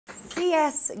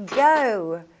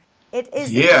CSGO. It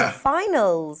is the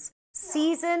finals.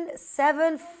 Season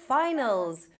 7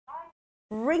 finals.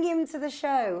 Bring him to the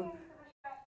show.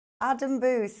 Adam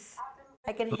Boothe.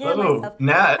 I can hear myself.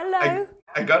 Nat. Hello.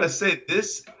 I gotta say,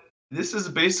 this is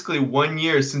basically 1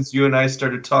 year since you and I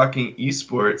started talking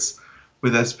esports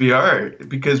with SBR,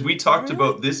 because we talked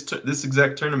about this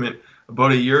exact tournament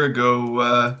about a year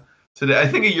ago today. I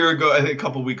think a year ago, I think a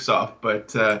couple weeks off,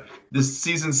 but this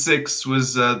season 6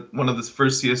 was one of the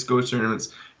first CSGO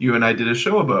tournaments you and I did a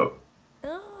show about.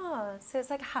 Oh, so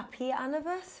it's like happy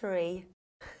anniversary.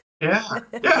 Yeah,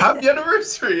 happy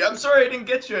anniversary. I'm sorry I didn't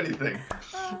get you anything.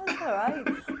 Oh, that's all right.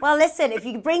 Well, listen, if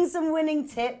you bring some winning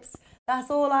tips,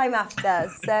 that's all I'm after.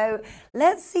 So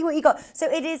let's see what you got. So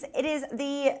it is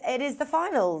the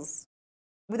finals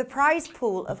with a prize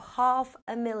pool of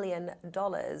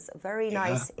 $500,000. Very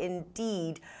nice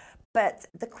indeed. But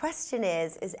the question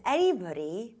is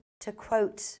anybody, to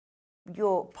quote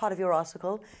your part of your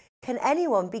article, can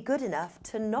anyone be good enough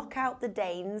to knock out the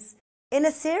Danes in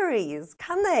a series?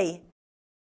 Can they?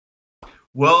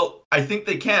 Well, I think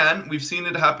they can. We've seen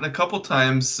it happen a couple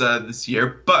times this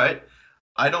year, but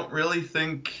I don't really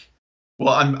think.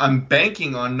 Well, I'm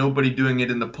banking on nobody doing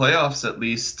it in the playoffs, at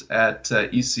least at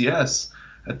ECS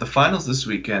at the finals this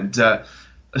weekend.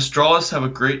 Astralis have a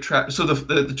great track. So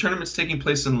the tournament's taking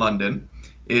place in London.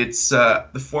 It's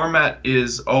the format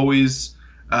is always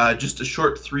just a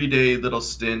short 3-day little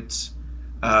stint.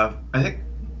 I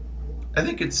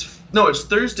think it's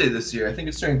Thursday this year. I think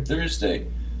it's during Thursday.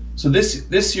 So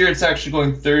this year it's actually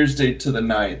going Thursday to the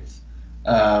 9th.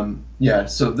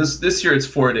 So this year it's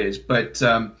 4 days, but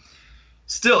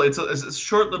still it's a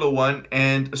short little one.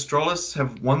 And Astralis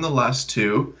have won the last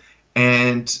 2,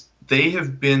 and they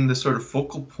have been the sort of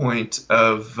focal point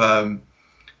of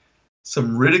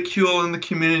some ridicule in the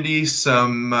community,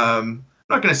 some I'm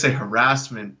not going to say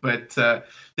harassment, but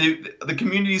the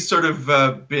community's sort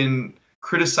of been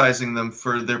criticizing them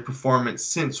for their performance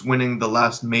since winning the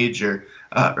last major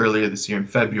earlier this year in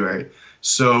February.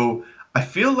 So I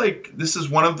feel like this is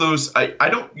one of those. I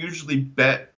don't usually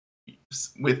bet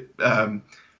with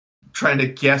trying to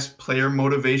guess player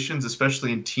motivations,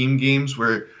 especially in team games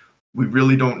where we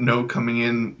really don't know coming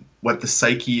in what the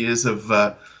psyche is of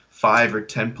 5 or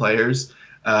 10 players.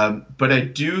 But I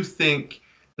do think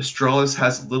Astralis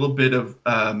has a little bit of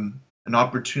an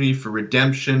opportunity for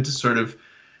redemption, to sort of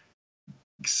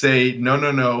say,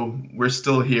 no, we're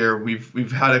still here.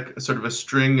 We've had a sort of a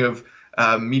string of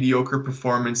mediocre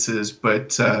performances,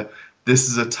 but this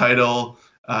is a title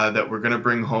that we're going to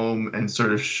bring home and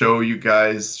sort of show you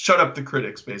guys, shut up the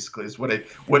critics, basically, is what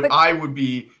I would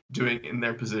be doing in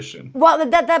their position. Well,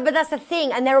 but that's the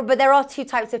thing, and there are two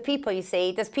types of people. You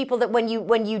see, there's people that when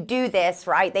you do this,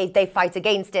 right, they fight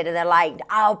against it and they're like,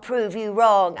 I'll prove you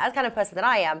wrong. That's the kind of person that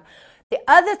I am. The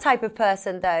other type of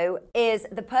person, though, is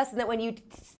the person that when you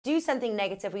do something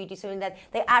negative or you do something that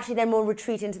they actually then will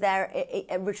retreat into their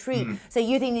retreat. So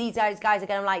you think these guys are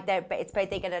going to like they're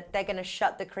going to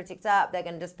shut the critics up. They're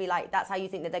going to just be like, that's how you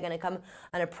think that they're going to come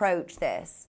and approach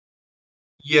this.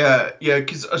 Yeah,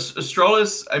 because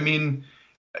Astralis, I mean,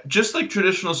 just like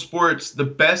traditional sports, the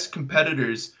best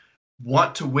competitors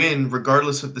want to win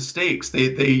regardless of the stakes.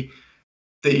 They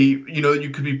you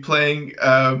could be playing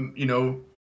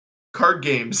card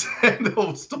games and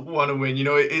they'll still want to win.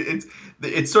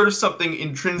 It's sort of something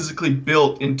intrinsically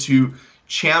built into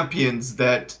champions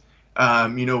that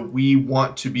we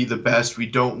want to be the best. We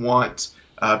don't want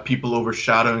people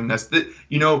overshadowing us.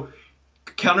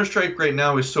 Counter-Strike right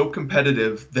now is so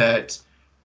competitive that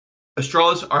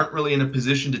Astralis aren't really in a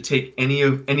position to take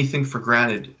anything for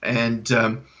granted, and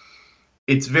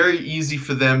it's very easy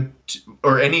for them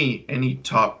or any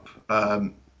top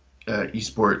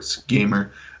esports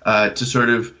gamer to sort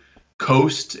of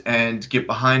coast and get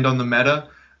behind on the meta.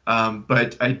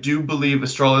 But I do believe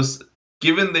Astralis,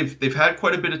 given they've had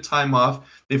quite a bit of time off,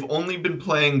 they've only been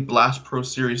playing Blast Pro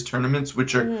Series tournaments,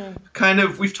 which are kind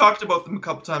of, we've talked about them a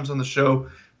couple times on the show,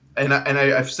 and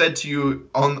I've said to you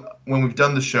when we've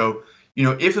done the show,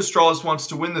 if Astralis wants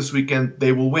to win this weekend,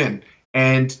 they will win.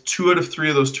 And 2 out of 3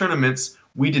 of those tournaments,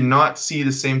 we did not see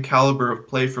the same caliber of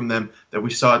play from them that we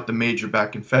saw at the major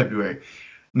back in February.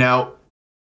 Now,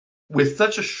 with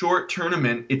such a short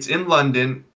tournament, it's in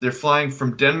London. They're flying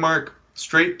from Denmark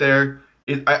straight there.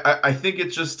 I think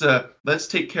it's just let's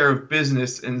take care of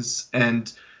business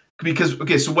and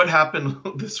because so what happened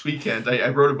this weekend? I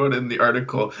wrote about it in the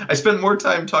article. I spent more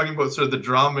time talking about sort of the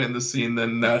drama in the scene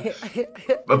than a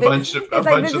bunch of the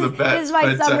bets. This is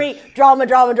my summary: drama,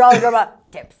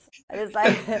 tips. It's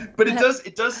like but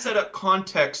it does set up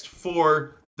context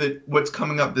for what's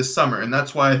coming up this summer, and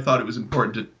that's why I thought it was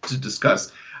important to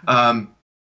discuss.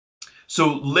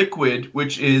 So Liquid,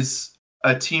 which is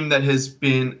a team that has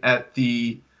been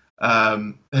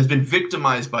has been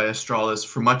victimized by Astralis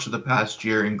for much of the past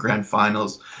year in grand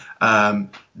finals.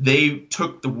 They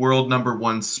took the world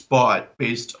 #1 spot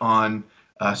based on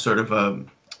sort of a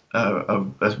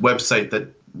website that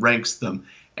ranks them,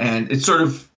 and it's sort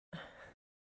of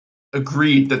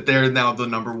agreed that they're now the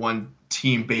 #1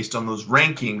 team based on those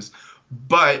rankings.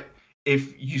 But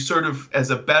if you sort of, as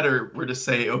a bettor, were to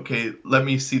say, okay, let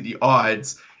me see the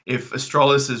odds, if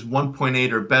Astralis is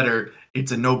 1.8 or better,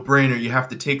 it's a no-brainer. You have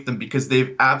to take them because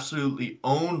they've absolutely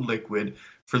owned Liquid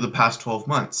for the past 12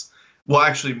 months. Well,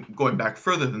 actually, going back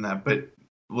further than that, but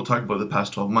we'll talk about the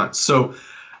past 12 months. So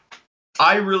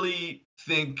I really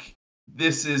think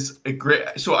this is a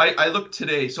great... So I looked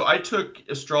today. So I took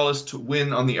Astralis to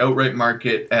win on the outright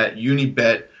market at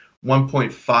Unibet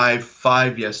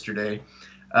 1.55 yesterday.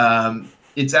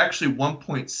 It's actually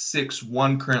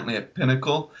 1.61 currently at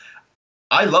Pinnacle.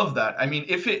 I love that. I mean,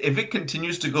 if it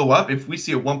continues to go up, if we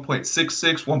see a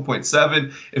 1.66,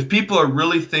 1.7, if people are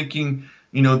really thinking,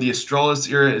 the Astralis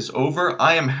era is over,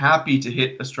 I am happy to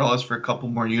hit Astralis for a couple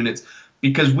more units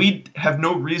because we have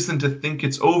no reason to think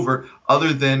it's over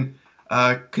other than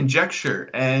conjecture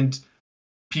and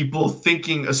people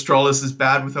thinking Astralis is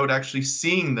bad without actually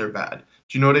seeing they're bad.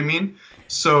 Do you know what I mean?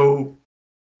 So...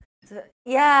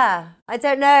 Yeah, I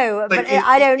don't know, but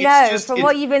I don't know. From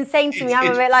what you've been saying to me,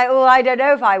 I'm a bit like, oh, I don't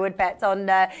know if I would bet on.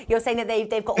 You're saying that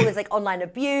they've got all this like online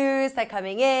abuse. They're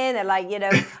coming in. They're like,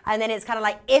 and then it's kind of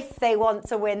like if they want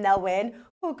to win, they'll win.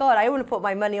 Oh God, I don't want to put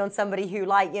my money on somebody who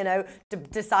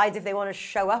decides if they want to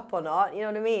show up or not. You know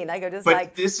what I mean?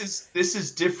 But this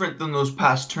is different than those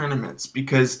past tournaments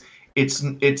because it's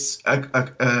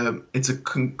a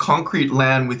concrete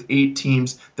land with 8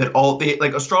 teams that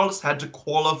Astralis had to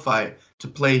qualify to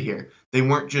play here. They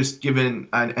weren't just given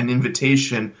an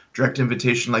invitation, direct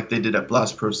invitation like they did at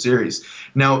Blast Pro Series.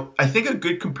 Now, I think a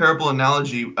good comparable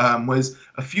analogy was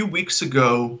a few weeks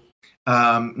ago,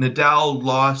 Nadal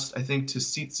lost, I think, to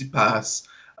Tsitsipas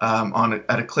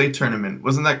at a clay tournament.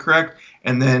 Wasn't that correct?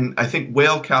 And then I think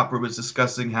Whale Capper was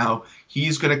discussing how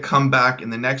he's going to come back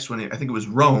in the next one, I think it was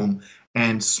Rome,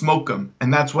 and smoke him.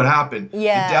 And that's what happened.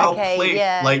 Yeah, Nadal played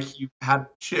like he had a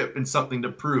chip and something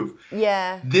to prove.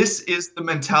 Yeah. This is the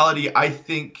mentality I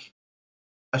think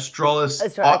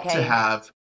Astralis ought to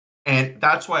have. And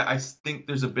that's why I think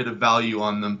there's a bit of value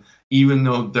on them, even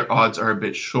though their odds are a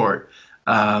bit short.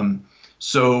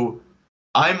 So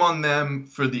I'm on them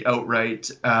for the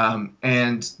outright,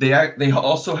 and they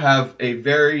also have a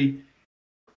very,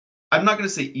 I'm not going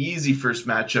to say easy first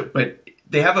matchup, but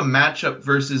they have a matchup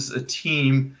versus a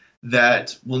team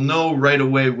that will know right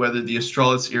away whether the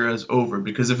Astralis era is over.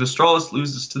 Because if Astralis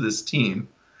loses to this team,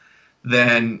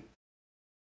 then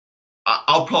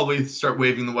I'll probably start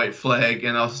waving the white flag,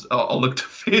 and I'll look to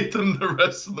fade them the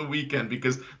rest of the weekend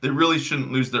because they really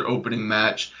shouldn't lose their opening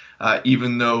match,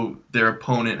 even though their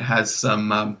opponent has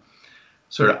some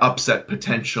sort of upset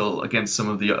potential against some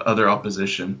of the other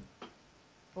opposition.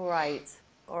 All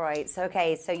right. So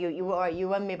you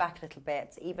won me back a little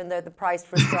bit. Even though the price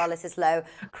for Astralis is low,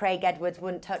 Craig Edwards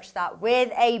wouldn't touch that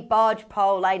with a barge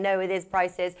pole. I know with his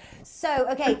prices. So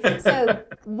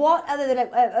what other than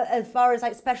as far as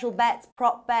like special bets,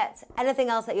 prop bets, anything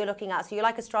else that you're looking at? So you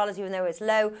like Astralis even though it's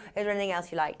low. Is there anything else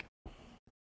you like?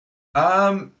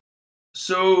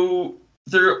 So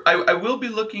I will be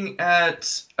looking at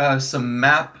some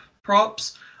map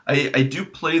props. I do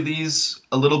play these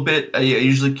a little bit. I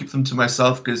usually keep them to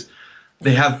myself because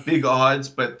they have big odds,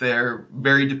 but they're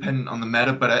very dependent on the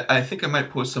meta. But I think I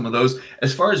might post some of those.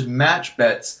 As far as match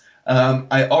bets,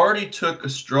 I already took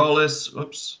Astralis.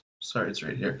 Oops, sorry, it's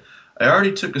right here. I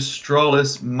already took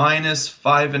Astralis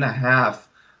 -5.5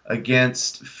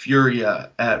 against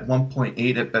Furia at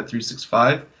 1.8 at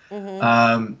Bet365.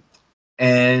 Mm-hmm.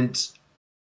 And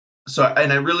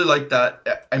I really like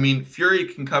that. I mean, Fury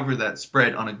can cover that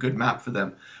spread on a good map for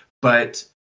them. But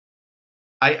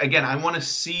I want to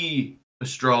see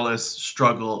Astralis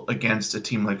struggle against a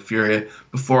team like Fury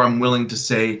before I'm willing to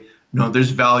say, no,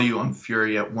 there's value on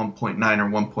Fury at 1.9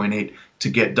 or 1.8 to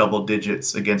get double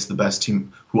digits against the best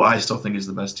team, who I still think is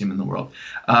the best team in the world.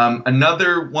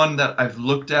 Another one that I've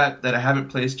looked at that I haven't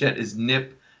placed yet is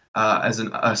NiP as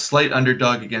a slight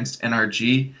underdog against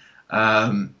NRG.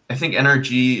 I think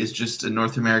NRG is just a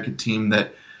North American team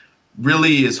that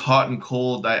really is hot and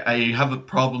cold. I have a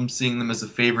problem seeing them as a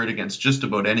favorite against just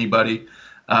about anybody.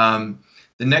 The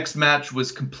next match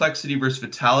was Complexity versus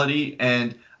Vitality,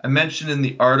 and I mentioned in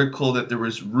the article that there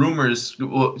was rumors.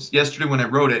 Well, yesterday when I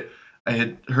wrote it, I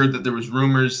had heard that there was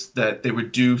rumors that they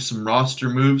would do some roster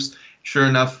moves, sure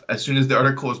enough, as soon as the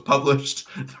article was published,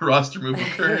 the roster move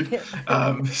occurred.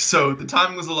 So the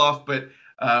timing was a little off, but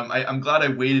I'm glad I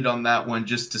waited on that one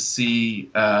just to see.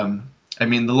 I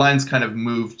mean, the line's kind of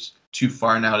moved too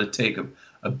far now to take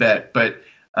a bet, but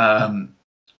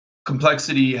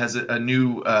Complexity has a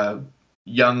new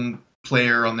young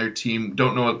player on their team.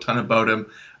 Don't know a ton about him,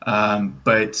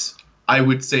 but I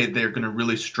would say they're going to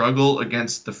really struggle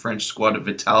against the French squad of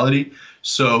Vitality.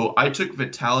 So I took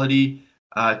Vitality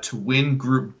to win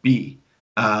Group B,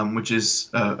 which is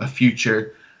a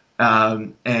future.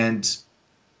 And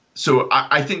so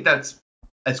I think that's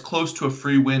as close to a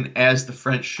free win as the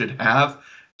French should have,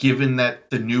 given that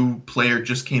the new player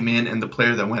just came in and the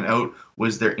player that went out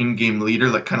was their in-game leader,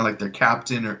 like kind of like their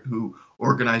captain or who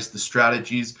organized the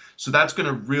strategies. So that's going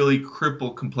to really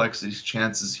cripple Complexity's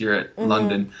chances here at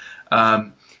London.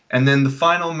 And then the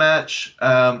final match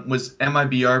was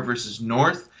MIBR versus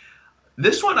North.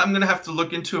 This one I'm going to have to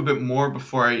look into a bit more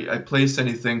before I place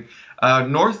anything.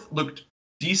 North looked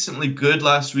decently good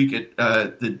last week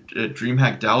at the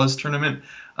DreamHack Dallas tournament.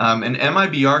 And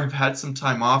MIBR have had some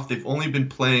time off. They've only been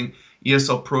playing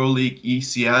ESL Pro League,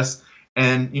 ECS,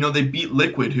 and they beat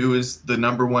Liquid, who is the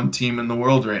 #1 team in the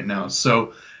world right now.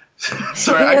 So,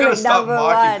 sorry, I gotta stop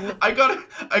mocking. I gotta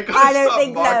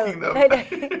stop mocking them.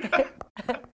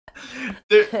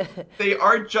 They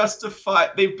are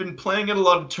justified. They've been playing at a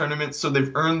lot of tournaments, so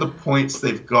they've earned the points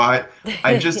they've got.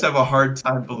 I just have a hard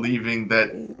time believing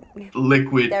that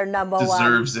Liquid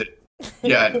deserves it.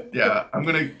 Yeah. I'm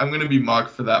gonna be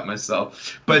mocked for that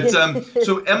myself. But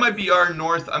so MIBR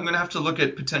North, I'm gonna have to look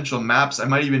at potential maps. I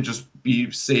might even just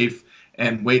be safe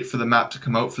and wait for the map to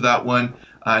come out for that one.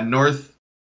 North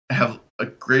have a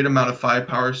great amount of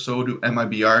firepower, so do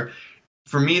MIBR.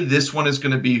 For me, this one is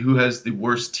going to be who has the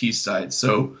worst T side.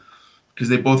 So, because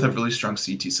they both have really strong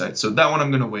CT sides. So that one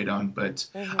I'm going to wait on. But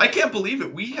I can't believe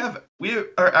it. We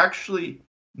are actually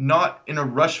not in a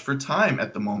rush for time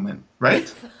at the moment,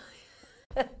 right?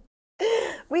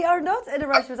 We are not in a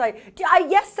rush for time.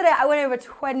 Yesterday I went over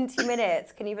 20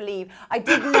 minutes. Can you believe? I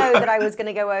didn't know that I was going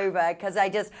to go over because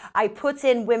I put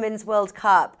in Women's World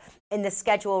Cup in the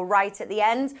schedule right at the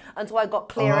end until I got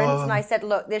clearance, and I said,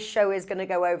 look, this show is going to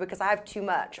go over because I have too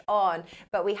much on.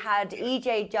 But we had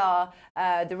EJ Jar,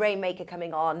 the Rainmaker,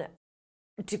 coming on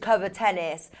to cover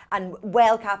tennis, and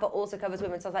Whale Kappa also covers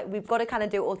women. So I was like, we've got to kind of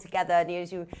do it all together,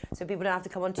 so people don't have to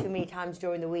come on too many times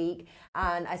during the week.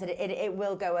 And I said it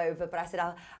will go over, but I said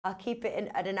I'll keep it in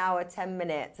at an hour 10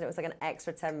 minutes, and it was like an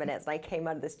extra 10 minutes. And I came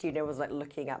out of the studio and was like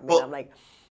looking at me, and I'm like.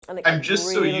 I'm just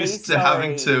really so used to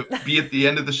having to be at the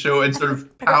end of the show and sort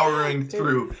of powering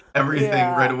through everything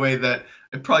right away that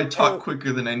I probably talked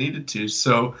quicker than I needed to.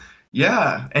 So,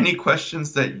 yeah. Any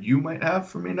questions that you might have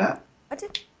for me, Nat?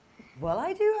 Well,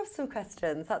 I do have some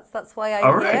questions. That's why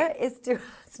I'm here. Is to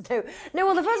no.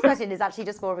 Well, the first question is actually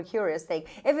just more of a curious thing.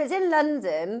 If it's in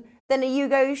London,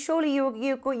 then surely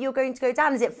you're going to go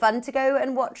down. Is it fun to go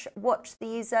and watch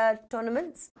these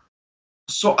tournaments?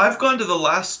 So I've gone to the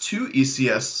last 2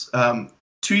 ECS.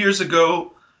 2 years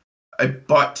ago, I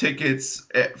bought tickets.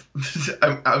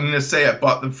 I'm going to say I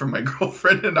bought them for my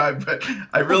girlfriend and I, but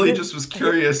I really just was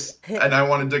curious and I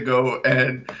wanted to go,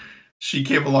 and she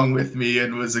came along with me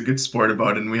and was a good sport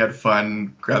about it, and we had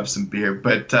fun, grabbed some beer.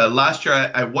 But last year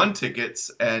I won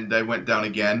tickets and I went down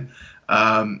again.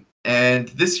 And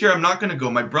this year I'm not going to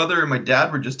go. My brother and my dad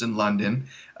were just in London,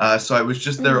 so I was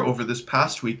just there over this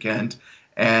past weekend.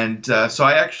 And so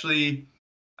I've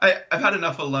had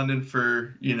enough of London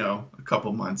for, a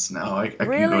couple months now. I can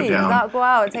go down. That'll go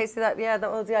out. It takes that. Yeah,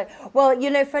 that was good. Well,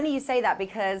 funny you say that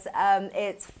because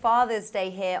it's Father's Day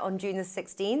here on June the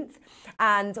 16th.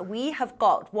 And we have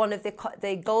got one of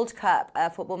the Gold Cup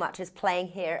football matches playing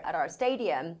here at our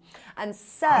stadium. And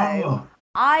so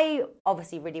I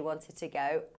obviously really wanted to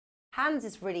go. Hans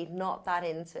is really not that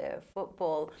into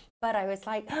football, but I was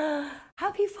like,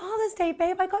 happy Father's Day,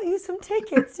 babe. I got you some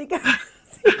tickets to go.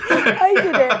 I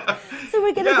did it. So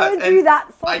we're going to go and do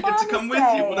that for Father's Day. I get to come with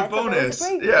you. What a bonus.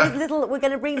 Yeah. We're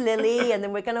going to bring Lily, and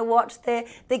then we're going to watch the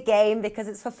game because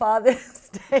it's for Father's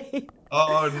Day.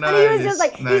 Oh, nice. And he was just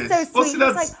like, he's so sweet. Well, see,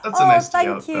 that's like, a nice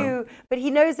thank you. Though. But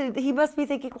he knows that he must be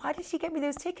thinking, why did she get me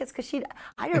those tickets? Because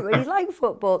I don't really like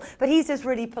football. But he's just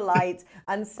really polite.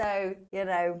 And so,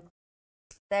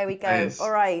 there we go. Nice.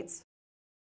 All right.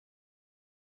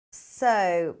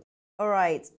 So, all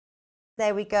right.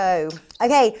 There we go.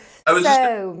 Okay.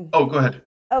 Go ahead.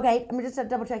 Okay, I'm just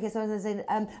double check here. So, so the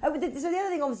other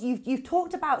thing, obviously, you've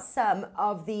talked about some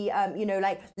of the,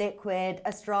 like Liquid,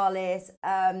 Astralis,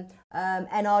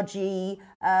 NRG,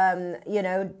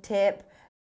 Tip.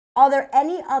 Are there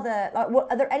any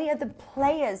other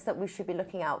players that we should be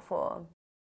looking out for?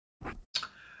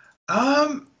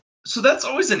 So that's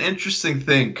always an interesting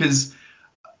thing because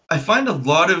I find a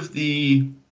lot of the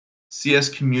CS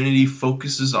community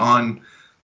focuses on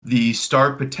the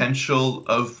star potential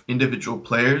of individual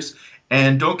players.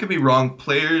 And don't get me wrong,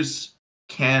 players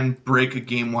can break a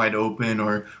game wide open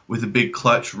or with a big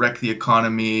clutch wreck the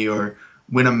economy or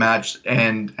win a match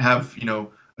and have,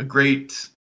 a great,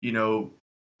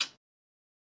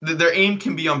 their aim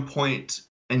can be on point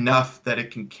enough that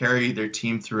it can carry their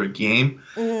team through a game.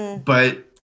 Mm-hmm. But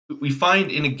we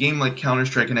find in a game like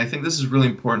Counter-Strike, and I think this is really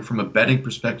important from a betting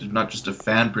perspective, not just a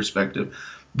fan perspective,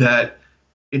 that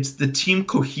it's the team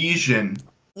cohesion,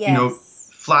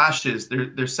 flashes,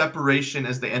 their separation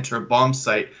as they enter a bomb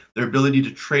site, their ability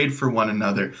to trade for one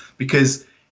another, because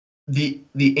the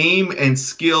aim and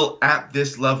skill at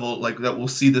this level, like that we'll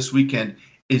see this weekend,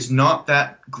 is not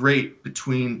that great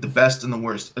between the best and the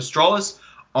worst. Astralis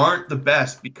aren't the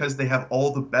best because they have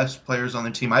all the best players on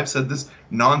the team. I've said this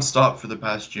nonstop for the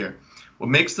past year. What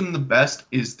makes them the best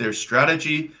is their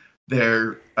strategy.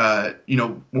 Their,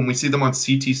 when we see them on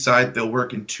CT side, they'll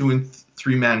work in 2 and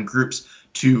 3 man groups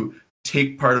to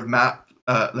take part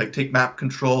of take map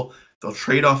control. They'll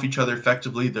trade off each other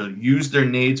effectively. They'll use their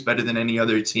nades better than any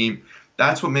other team.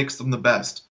 That's what makes them the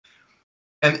best.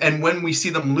 And when we see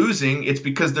them losing, it's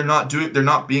because they're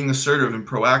not being assertive and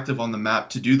proactive on the map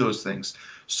to do those things.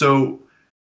 So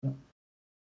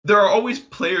there are always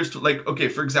players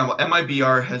for example,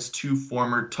 MIBR has 2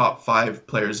 former top 5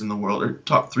 players in the world, or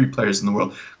top 3 players in the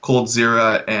world,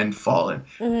 Coldzera and Fallen.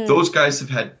 Mm-hmm. Those guys have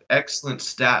had excellent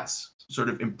stats sort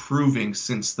of improving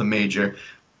since the major.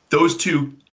 Those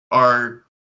 2 are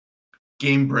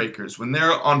game breakers. When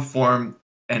they're on form,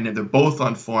 and they're both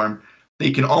on form,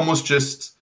 they can almost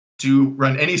just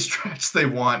run any stretch they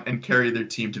want and carry their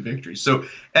team to victory. So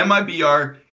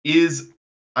MIBR is,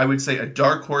 I would say, a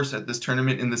dark horse at this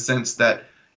tournament in the sense that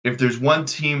if there's one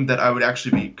team that I would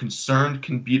actually be concerned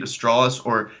can beat Astralis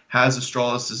or has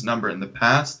Astralis' number in the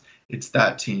past, it's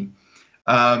that team.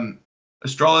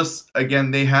 Astralis, again,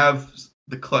 they have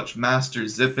the clutch master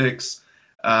Zipix.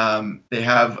 They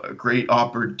have a great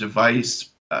Opper Device.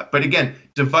 But again,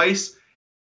 Device,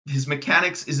 his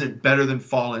mechanics isn't better than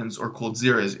Fallen's or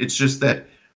Coldzera's. It's just that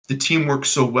the team works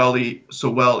so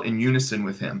well in unison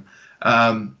with him.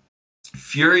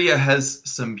 Furia has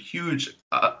some huge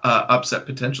upset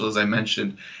potential, as I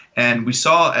mentioned, and we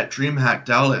saw at DreamHack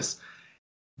Dallas,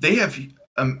 they have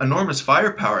enormous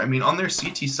firepower. I mean, on their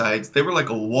CT sides, they were like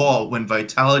a wall when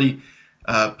Vitality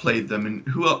played them, and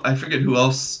I forget who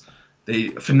else.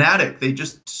 Fnatic, they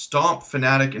just stomped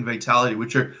Fnatic and Vitality,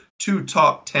 which are 2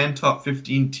 top 10, top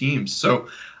 15 teams. So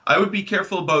I would be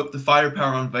careful about the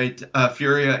firepower on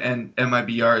Furia and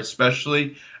MIBR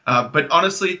especially. But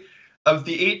honestly, of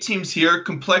the 8 teams here,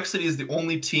 Complexity is the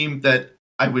only team that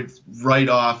I would write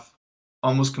off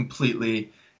almost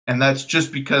completely. And that's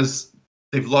just because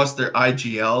they've lost their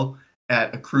IGL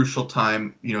at a crucial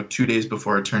time, 2 days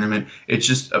before a tournament. It's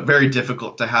just very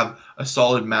difficult to have a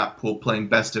solid map pool playing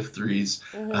best of 3s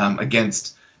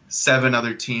against 7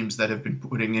 other teams that have been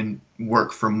putting in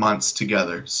work for months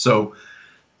together. So,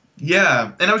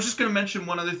 yeah. And I was just going to mention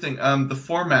one other thing, the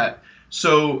format.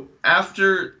 So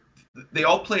after they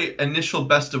all play initial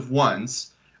best of 1s,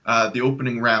 the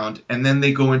opening round, and then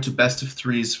they go into best of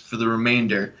 3s for the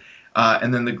remainder.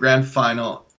 And then the grand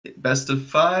final, best of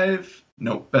 5?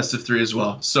 No, best of 3 as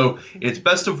well. So it's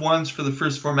best of 1s for the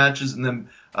first 4 matches, and then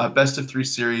best of 3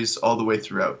 series all the way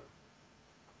throughout.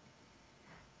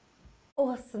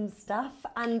 Awesome stuff.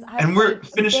 And we're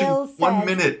finishing 1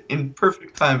 minute in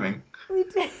perfect timing. We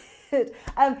did.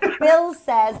 Bill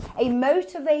says, a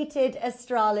motivated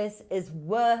Astralis is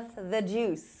worth the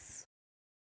juice.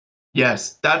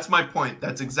 Yes, that's my point.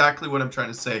 That's exactly what I'm trying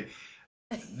to say.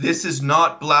 This is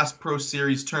not Blast Pro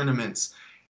Series tournaments,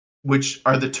 which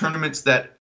are the tournaments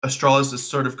that Astralis has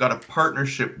sort of got a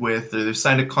partnership with, or they've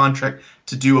signed a contract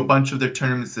to do a bunch of their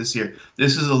tournaments this year.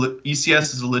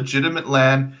 ECS is a legitimate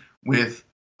LAN with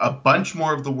a bunch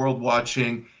more of the world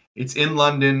watching. It's in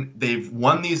London. They've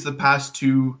won these the past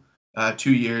 2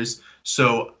 years,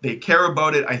 so they care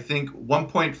about it. I think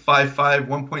 1.55,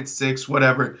 1.6,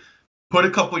 whatever. Put a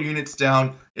couple units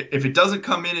down. If it doesn't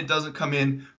come in, it doesn't come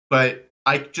in. But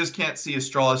I just can't see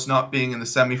Astralis not being in the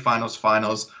semifinals,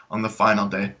 finals on the final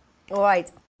day. All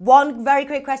right. One very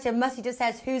quick question. Mussy just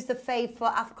says, who's the fave for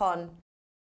AFCON?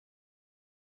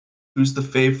 Who's the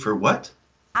fave for what?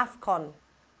 AFCON.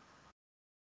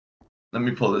 Let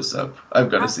me pull this up.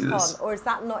 I've got to see this. Or is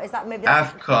that not? Is that maybe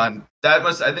AFCON?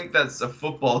 I think that's a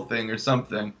football thing or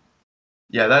something.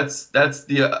 Yeah, that's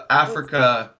the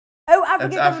Africa. Oh,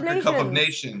 Africa That's Cup of Africa Cup of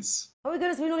Nations. Nations. Oh my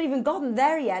goodness, we've not even gotten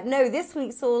there yet. No, this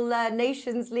week's all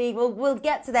Nations League. We'll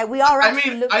get to there. We are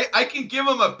actually. I can give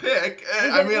them a pick.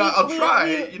 I'll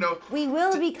try. We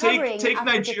will be covering take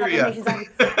Africa Nigeria. Cup of Nations.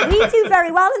 We do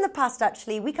very well in the past,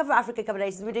 actually. We cover Africa Cup of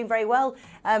Nations. We're doing very well.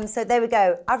 So there we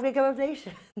go. Africa Cup of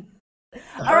Nations.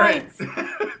 All right.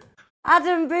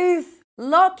 Adam Boothe,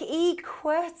 Lock E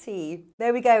QWERTY.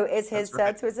 There we go. Is his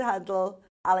Twitter handle.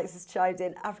 Alex has chimed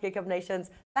in. Africa Cup of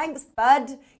Nations. Thanks, bud.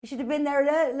 You should have been there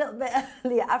a little bit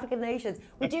earlier. African Nations.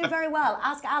 We're doing very well.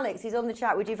 Ask Alex. He's on the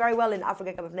chat. We do very well in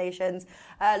Africa Cup of Nations.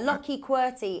 Lock E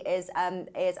QWERTY is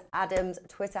Adam's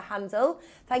Twitter handle.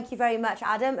 Thank you very much,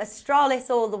 Adam.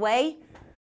 Astralis all the way.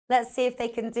 Let's see if they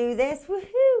can do this.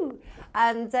 Woohoo!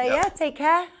 And yeah, take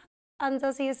care. And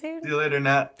I'll see you soon. See you later,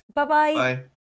 Nat. Bye-bye. Bye.